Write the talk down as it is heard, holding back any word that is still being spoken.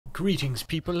Greetings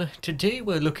people, today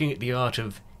we're looking at the art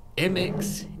of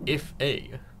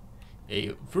MXFA,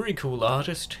 a very cool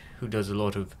artist who does a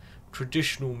lot of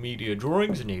traditional media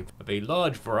drawings and of a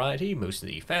large variety,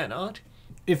 mostly fan art.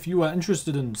 If you are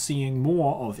interested in seeing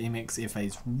more of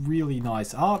MXFA's really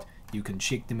nice art, you can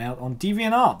check them out on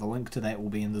DeviantArt. The link to that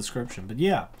will be in the description. But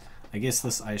yeah, I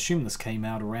assume this came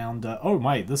out around, oh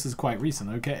mate, this is quite recent.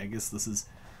 Okay, I guess this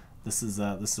is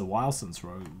a while since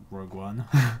Rogue One.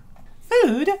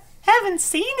 Food? Haven't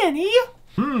seen any.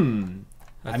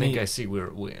 I think I see where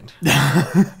it went.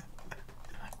 I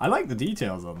like the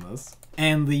details on this.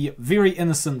 And the very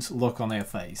innocent look on their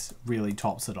face really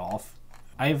tops it off.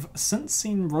 I've since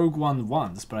seen Rogue One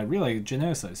once, but I really like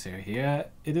Geonosis here. Here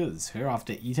it is, her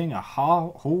after eating a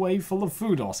hallway full of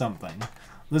food or something.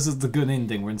 This is the good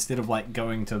ending, where instead of like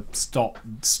going to stop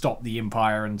the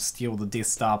Empire and steal the Death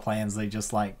Star plans, they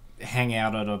just like hang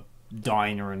out at a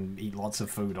diner and eat lots of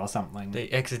food or something.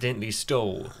 They accidentally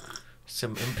stole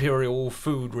some Imperial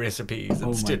food recipes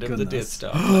instead of the Death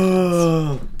Star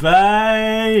plans.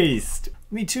 Based!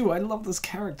 Me too, I love this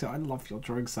character. I love your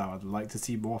drug style. I'd like to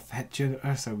see more fat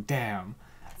so damn.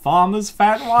 Farmer's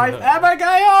fat wife,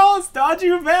 Abigail!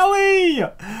 Stardew Valley!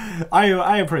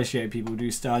 I appreciate people who do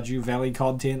Stardew Valley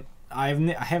content. I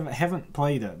haven't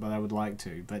played it, but I would like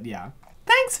to. But yeah.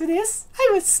 Thanks for this.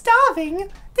 I was starving.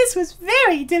 This was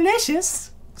very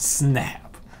delicious.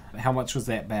 Snap. How much was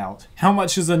that about? How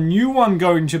much is a new one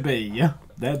going to be?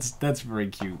 That's very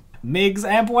cute. Meg's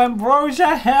Ample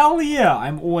Ambrosia, hell yeah!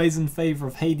 I'm always in favor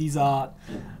of Hades art.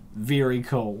 Very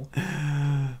cool.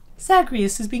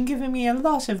 Zagreus has been giving me a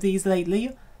lot of these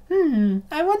lately.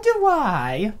 I wonder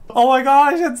why. Oh my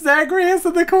gosh, it's Zagreus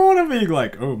in the corner being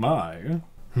like, oh my.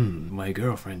 My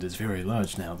girlfriend is very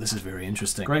large now. This is very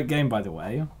interesting. Great game, by the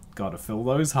way. Gotta fill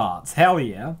those hearts. Hell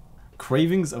yeah.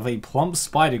 Cravings of a plump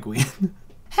Spider-Gwen.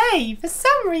 Hey, for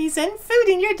some reason, food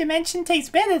in your dimension tastes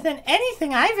better than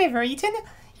anything I've ever eaten.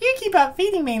 You keep up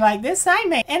feeding me like this, I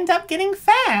may end up getting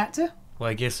fat. Well,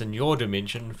 I guess in your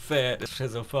dimension, fat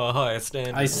has a far higher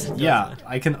standard. Yeah,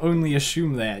 I can only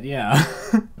assume that, yeah.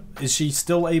 Is she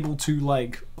still able to,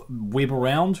 like, web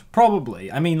around?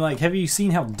 Probably. I mean, like, have you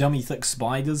seen how dummy thick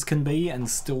spiders can be and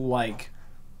still, like,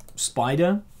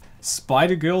 spider?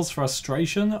 Spider-Girl's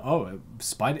frustration? Oh,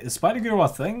 is Spider-Girl a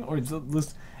thing? Or is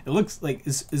this... It looks like...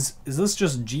 Is this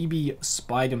just GB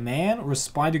Spider-Man? Or is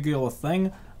Spider-Girl a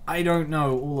thing? I don't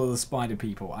know all of the spider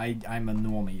people. I'm a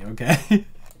normie, okay?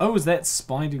 Oh, is that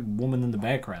Spider-Woman in the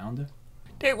background?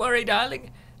 Don't worry,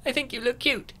 darling. I think you look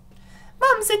cute.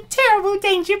 Mum's in terrible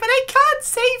danger, but I can't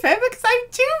save her because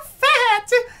I'm too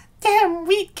fat. Damn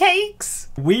wheat cakes.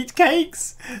 Wheat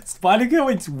cakes? Spider-Girl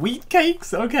eats wheat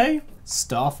cakes? Okay.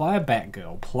 Starfire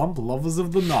Batgirl, plump lovers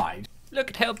of the night.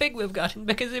 Look at how big we've gotten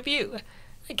because of you.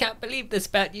 I can't believe this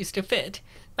bat used to fit.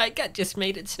 My gut just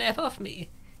made it snap off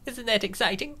me. Isn't that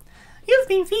exciting? You've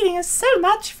been feeding us so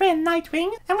much, friend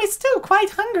Nightwing, and we're still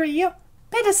quite hungry.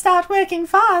 Better start working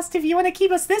fast if you want to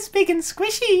keep us this big and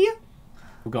squishy.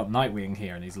 We've got Nightwing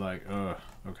here, and he's like,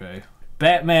 okay.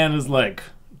 Batman is like,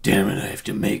 damn it, I have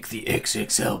to make the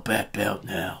XXL Bat Belt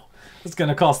now. It's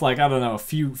gonna cost, like, I don't know, a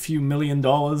few $1 million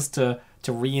to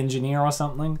re-engineer or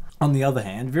something. On the other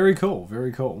hand, very cool,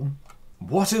 very cool.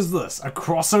 What is this, a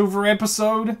crossover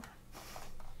episode?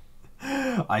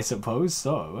 I suppose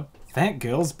so.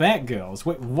 Fatgirls, Batgirls.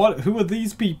 Wait, what? Who are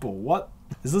these people? What?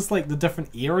 Is this like the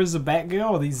different eras of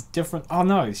Batgirl? Or these different... Oh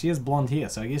no, she has blonde hair,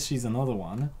 so I guess she's another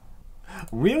one.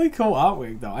 Really cool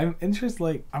artwork though. I'm interested,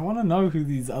 like, I want to know who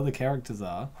these other characters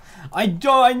are. I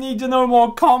need to know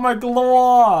more comic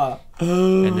lore!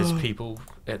 And there's people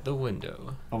at the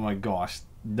window. Oh my gosh.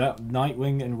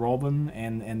 Nightwing and Robin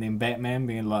and then Batman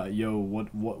being like, yo,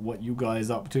 what you guys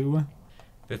up to?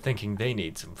 They're thinking they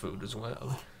need some food as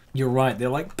well. You're right, they're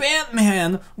like,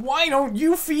 Batman, why don't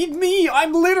you feed me?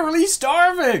 I'm literally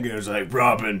starving! It's like,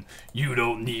 Robin, you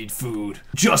don't need food.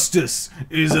 Justice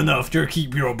is enough to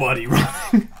keep your body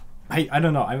running. I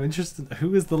don't know, I'm interested,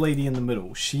 who is the lady in the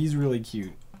middle? She's really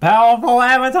cute. Powerful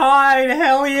appetite!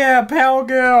 Hell yeah, Power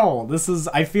Girl!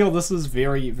 I feel this is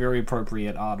very, very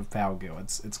appropriate art of Power Girl.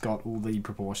 It's got all the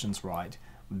proportions right.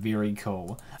 Very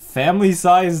cool.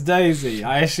 Family-sized Daisy.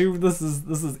 I assume this is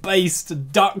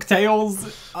based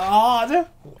DuckTales art.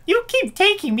 You keep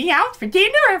taking me out for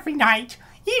dinner every night,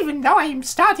 even though I'm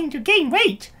starting to gain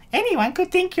weight. Anyone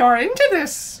could think you're into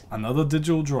this. Another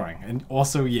digital drawing. And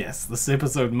also, yes, this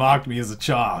episode marked me as a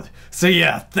child. So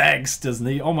yeah, thanks,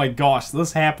 Disney. Oh my gosh,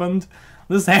 this happened.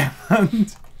 This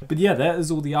happened. But yeah, that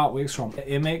is all the artworks from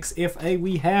MXFA.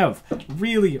 We have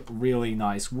really, really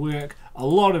nice work. A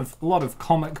lot of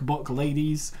comic book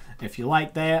ladies. If you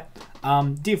like that,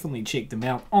 definitely check them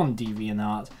out on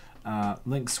DeviantArt.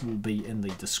 Links will be in the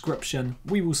description.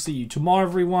 We will see you tomorrow,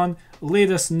 everyone.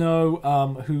 Let us know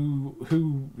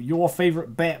who your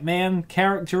favorite Batman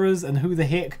character is and who the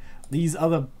heck these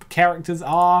other characters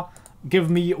are. Give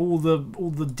me all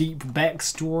the deep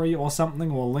backstory or something,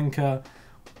 or link a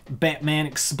Batman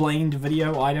explained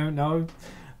video. I don't know.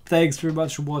 Thanks very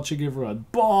much for watching, everyone.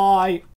 Bye.